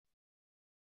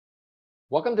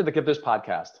Welcome to the Gifters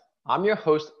Podcast. I'm your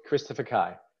host, Christopher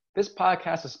Kai. This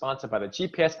podcast is sponsored by the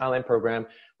GPS Online Program,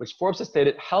 which Forbes has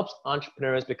stated helps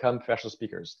entrepreneurs become professional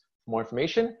speakers. For more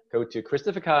information, go to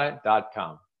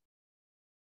christopherkai.com.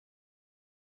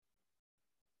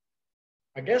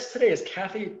 Our guest today is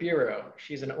Kathy Bero.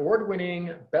 She's an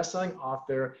award-winning, best-selling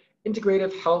author,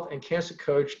 integrative health and cancer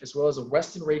coach, as well as a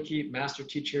Western Reiki master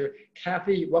teacher.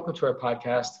 Kathy, welcome to our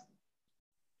podcast.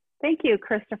 Thank you,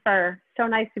 Christopher. So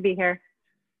nice to be here.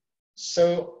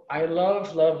 So I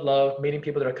love meeting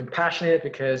people that are compassionate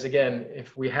because, again,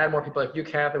 if we had more people like you,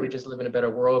 Kathy, we just live in a better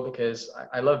world because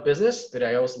I love business, but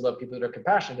I also love people that are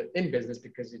compassionate in business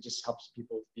because it just helps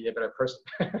people be a better person.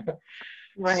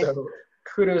 Right. So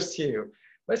kudos to you.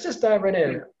 Let's just dive right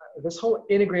in. This whole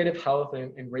integrative health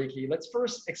and Reiki, let's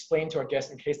first explain to our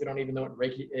guests, in case they don't even know what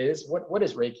Reiki is, what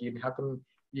is Reiki and how come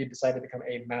you decided to become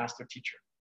a master teacher?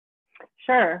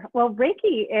 Sure. Well,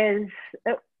 Reiki is,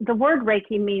 the word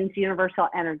Reiki means universal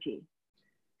energy.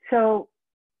 So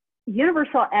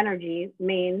universal energy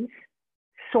means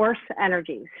source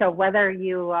energy. So whether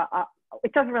you,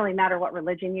 it doesn't really matter what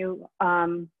religion you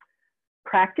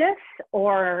practice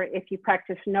or if you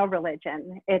practice no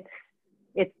religion,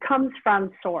 it comes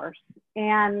from source.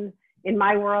 And in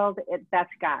my world, that's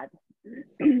God.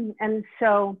 And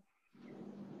so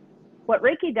what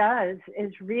Reiki does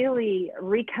is really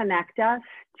reconnect us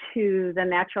to the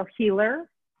natural healer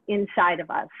inside of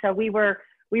us. So we were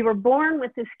born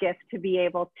with this gift to be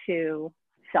able to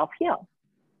self-heal.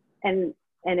 And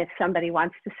if somebody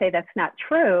wants to say that's not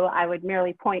true, I would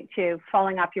merely point to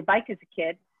falling off your bike as a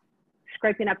kid,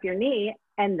 scraping up your knee,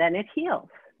 and then it heals.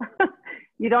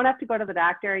 You don't have to go to the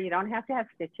doctor. You don't have to have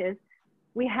stitches.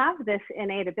 We have this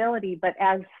innate ability, but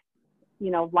as you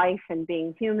know, life and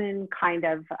being human kind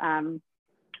of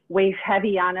weighs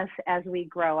heavy on us as we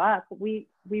grow up. We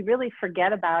really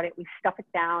forget about it. We stuff it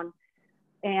down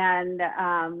and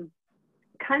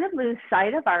kind of lose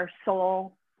sight of our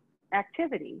soul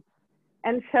activity.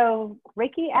 And so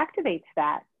Reiki activates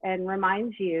that and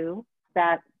reminds you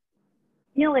that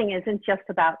healing isn't just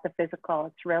about the physical.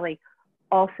 It's really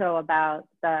also about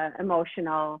the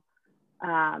emotional,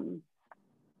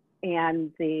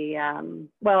 and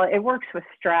well, it works with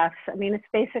stress. I mean, it's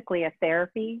basically a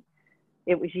therapy.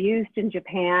 It was used in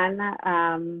Japan,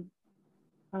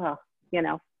 you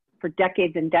know, for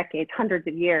decades and decades, hundreds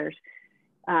of years.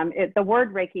 The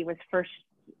word Reiki was first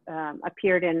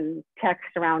appeared in text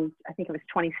around, I think it was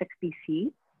 26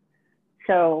 BC.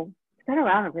 So it's been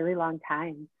around a really long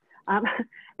time.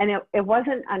 And it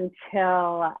wasn't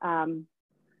until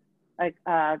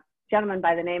a gentleman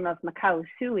by the name of Mikao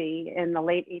Usui in the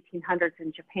late 1800s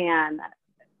in Japan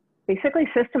basically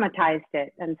systematized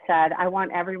it and said, I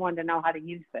want everyone to know how to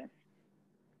use this.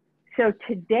 So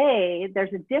today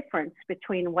there's a difference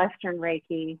between Western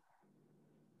Reiki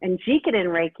and Jikiden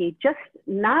Reiki, just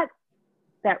not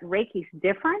that Reiki's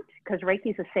different, because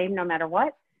Reiki's the same no matter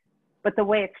what, but the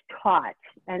way it's taught.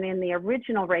 And in the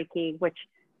original Reiki, which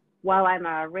while I'm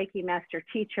a Reiki master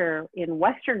teacher in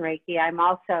Western Reiki, I'm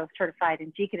also certified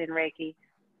in Jikiden Reiki.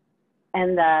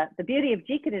 And the beauty of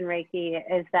Jikiden Reiki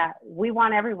is that we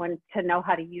want everyone to know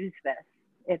how to use this.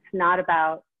 It's not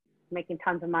about making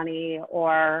tons of money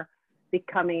or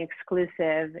becoming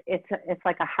exclusive. It's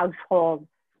like a household,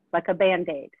 like a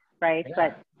Band-Aid, right? Yeah.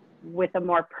 But with a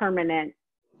more permanent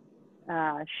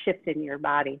shift in your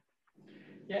body.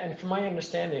 Yeah, and from my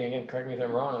understanding, again, correct me if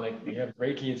I'm wrong, like you have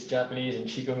Reiki, it's Japanese, and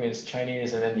Qigong is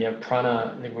Chinese, and then you have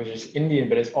Prana, which is Indian,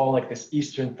 but it's all like this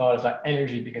Eastern thought of that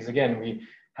energy, because again, we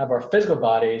have our physical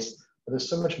bodies, but there's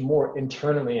so much more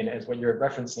internally, and as what you're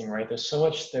referencing, right? There's so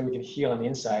much that we can heal on the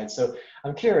inside. So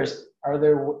I'm curious,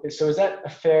 so is that a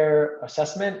fair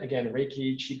assessment? Again,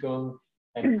 Reiki, Qigong,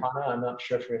 and Prana, I'm not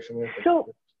sure if you're familiar with it.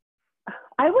 So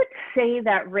I would say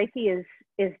that Reiki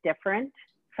is different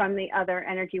from the other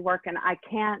energy work, and I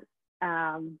can't,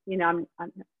 you know,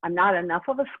 I'm not enough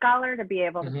of a scholar to be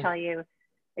able to tell you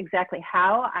exactly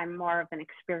how. I'm more of an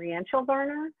experiential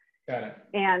learner. Got it.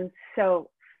 And so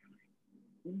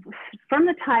from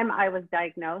the time I was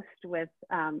diagnosed with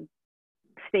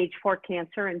stage 4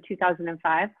 cancer in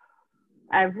 2005,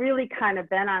 I've really kind of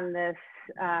been on this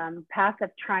path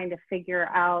of trying to figure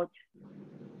out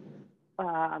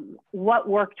what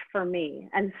worked for me.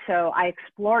 And so I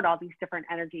explored all these different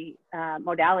energy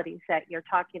modalities that you're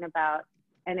talking about.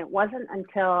 And it wasn't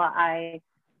until I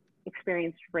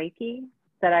experienced Reiki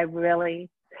that I really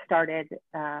started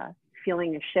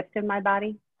feeling a shift in my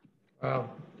body. Wow.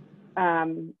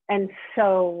 And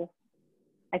so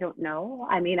I don't know.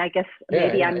 I mean, I guess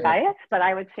maybe I'm biased, but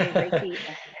I would say Reiki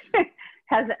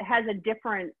has a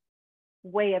different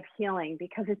way of healing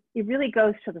because it really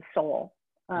goes to the soul.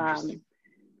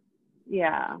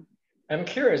 Yeah. I'm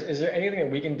curious, is there anything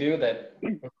that we can do that,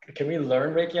 can we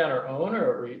learn Reiki on our own,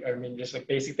 or I mean, just like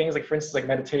basic things, like for instance, like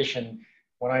meditation,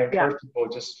 when I Yeah. encourage people,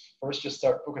 just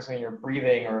start focusing on your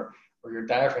breathing or your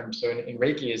diaphragm. So in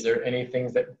Reiki, is there any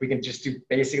things that we can just do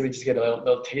basically just get a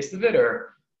little taste of it,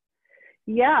 or?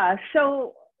 Yeah.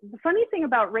 So the funny thing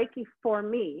about Reiki for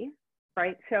me,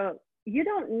 right? So you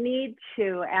don't need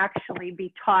to actually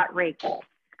be taught Reiki.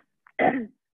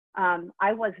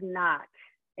 I was not,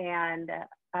 and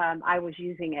I was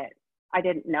using it. I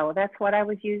didn't know that's what I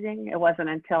was using. It wasn't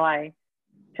until I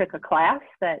took a class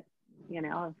that, I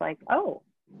was like, oh,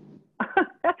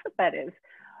 that's what that is.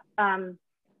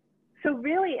 So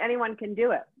really anyone can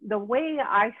do it. The way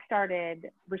I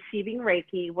started receiving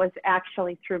Reiki was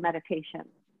actually through meditation.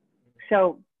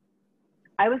 So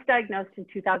I was diagnosed in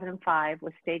 2005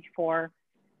 with stage 4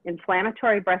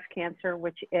 inflammatory breast cancer,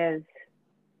 which is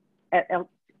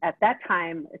at that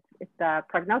time, the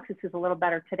prognosis is a little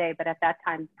better today, but at that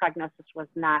time, prognosis was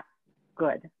not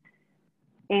good.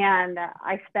 And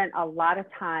I spent a lot of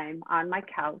time on my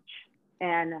couch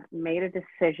and made a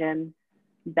decision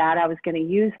that I was going to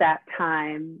use that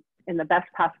time in the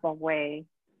best possible way,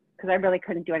 because I really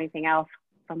couldn't do anything else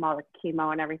from all the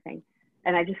chemo and everything.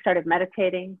 And I just started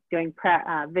meditating, doing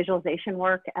visualization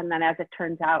work. And then as it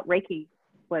turns out, Reiki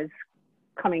was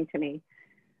coming to me.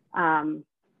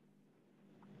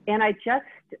 And I just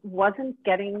wasn't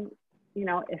getting,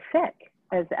 as sick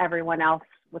as everyone else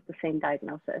with the same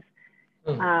diagnosis.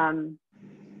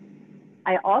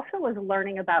 I also was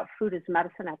learning about food as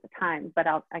medicine at the time, but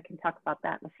I can talk about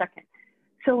that in a second.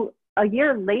 So a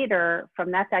year later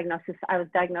from that diagnosis, I was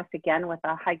diagnosed again with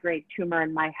a high-grade tumor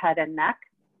in my head and neck.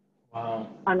 Wow.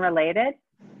 Unrelated.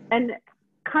 And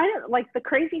kind of like the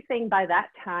crazy thing, by that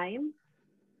time,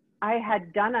 I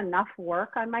had done enough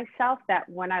work on myself that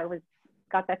when I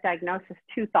got that diagnosis,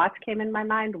 2 thoughts came in my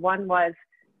mind. One was,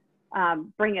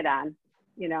 bring it on.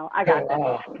 I got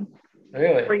this.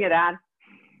 Really? Bring it on.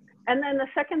 And then the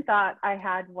second thought I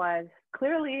had was,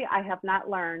 clearly I have not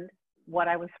learned what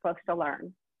I was supposed to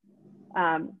learn.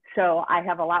 So I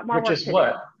have a lot more work to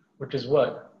do. Which is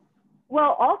what?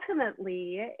 Well,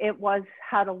 ultimately, it was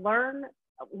how to learn.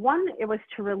 One, it was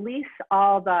to release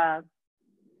all the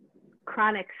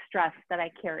chronic stress that I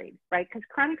carried, right? Because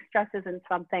chronic stress isn't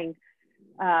something,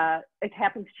 it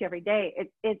happens to you every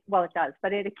day. Well, it does,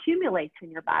 but it accumulates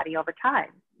in your body over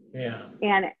time. Yeah.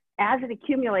 And as it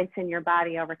accumulates in your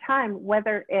body over time,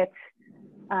 whether it's,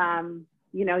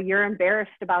 you're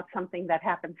embarrassed about something that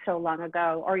happened so long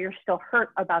ago, or you're still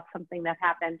hurt about something that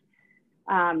happened.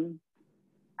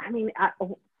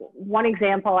 One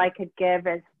example I could give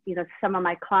is, some of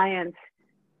my clients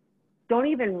don't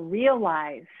even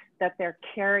realize that they're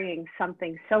carrying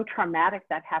something so traumatic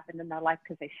that happened in their life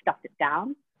because they stuffed it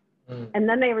down. And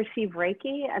then they receive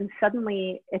Reiki and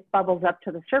suddenly it bubbles up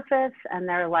to the surface and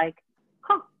they're like,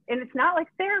 huh. And it's not like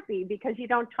therapy because you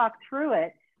don't talk through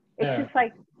it. It's just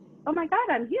like, oh my God,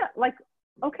 I'm here. Like,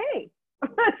 okay,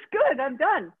 that's good, I'm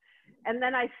done. And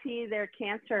then I see their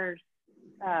cancers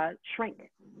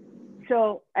shrink.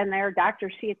 So, and their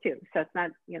doctors see it too. So it's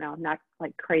not, not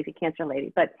like crazy cancer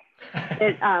lady, but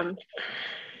it,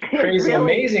 crazy, really,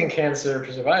 amazing cancer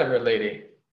survivor lady.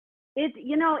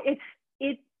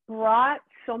 It brought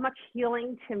so much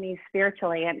healing to me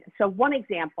spiritually. And so one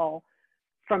example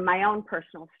from my own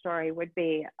personal story would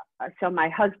be, so my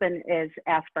husband is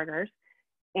Asperger's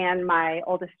and my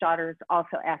oldest daughter is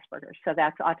also Asperger's. So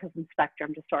that's autism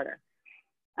spectrum disorder.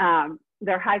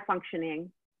 They're high functioning,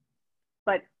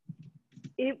 but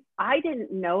I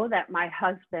didn't know that my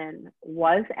husband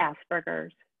was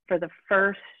Asperger's for the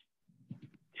first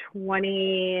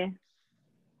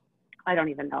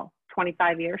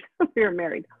 25 years. We were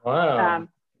married. Wow.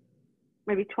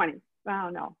 Maybe 20. Oh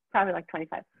no, probably like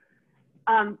 25.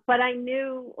 But I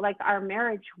knew like our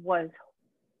marriage was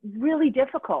really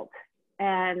difficult.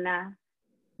 And,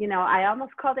 I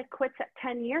almost called it quits at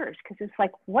 10 years because it's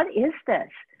like, what is this?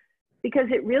 Because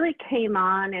it really came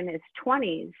on in his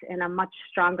 20s in a much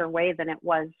stronger way than it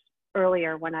was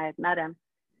earlier when I had met him.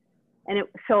 And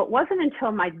so it wasn't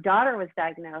until my daughter was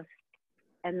diagnosed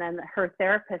and then her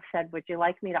therapist said, would you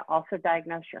like me to also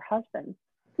diagnose your husband?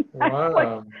 Wow.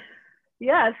 Like,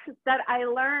 yes, that I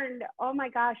learned, oh my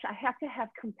gosh, I have to have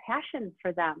compassion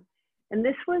for them. And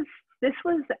this was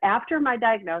after my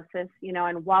diagnosis,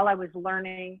 and while I was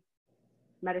learning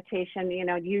meditation,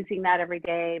 using that every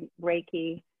day,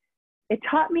 Reiki, it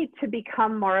taught me to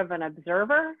become more of an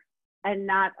observer and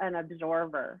not an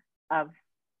absorber of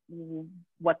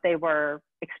what they were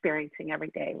experiencing every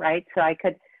day, right? So I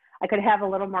could have a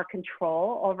little more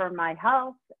control over my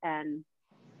health and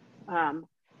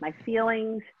my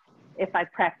feelings if I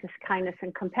practiced kindness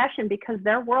and compassion, because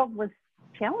their world was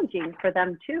challenging for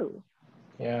them too.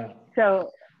 Yeah.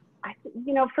 So,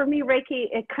 for me, Reiki,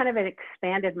 it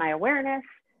expanded my awareness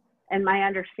and my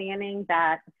understanding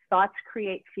that thoughts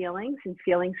create feelings and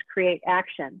feelings create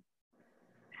action.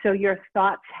 So your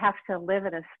thoughts have to live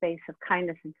in a space of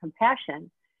kindness and compassion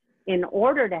in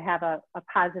order to have a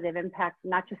positive impact,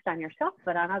 not just on yourself,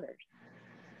 but on others.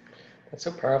 That's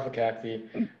so powerful, Kathy.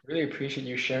 Really appreciate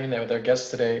you sharing that with our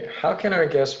guests today. How can our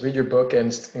guests read your book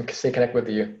and stay connected with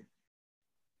you?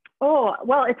 Oh,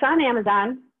 well, it's on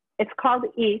Amazon. It's called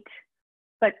Eat,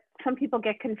 but some people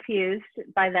get confused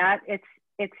by that. It's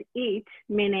EAT,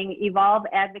 meaning Evolve,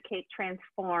 Advocate,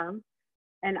 Transform,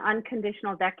 an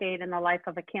unconditional decade in the life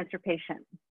of a cancer patient.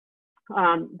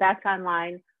 That's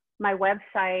online. My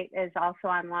website is also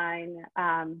online.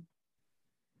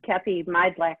 Kathy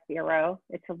Mydlach Bero.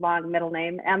 It's a long middle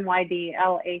name,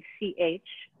 MYDLACH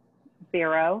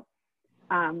Bero.com.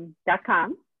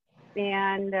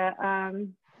 And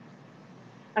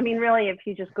really, if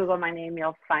you just Google my name,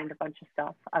 you'll find a bunch of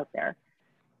stuff out there.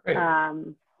 Great.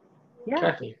 Yeah.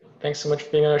 Kathy, thanks so much for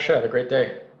being on our show. Have a great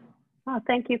day. Oh,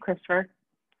 thank you, Christopher.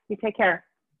 You take care.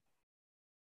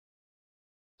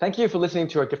 Thank you for listening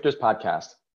to our Gifters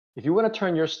podcast. If you want to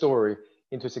turn your story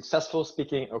into a successful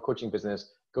speaking or coaching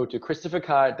business, go to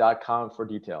christopherkai.com for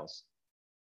details.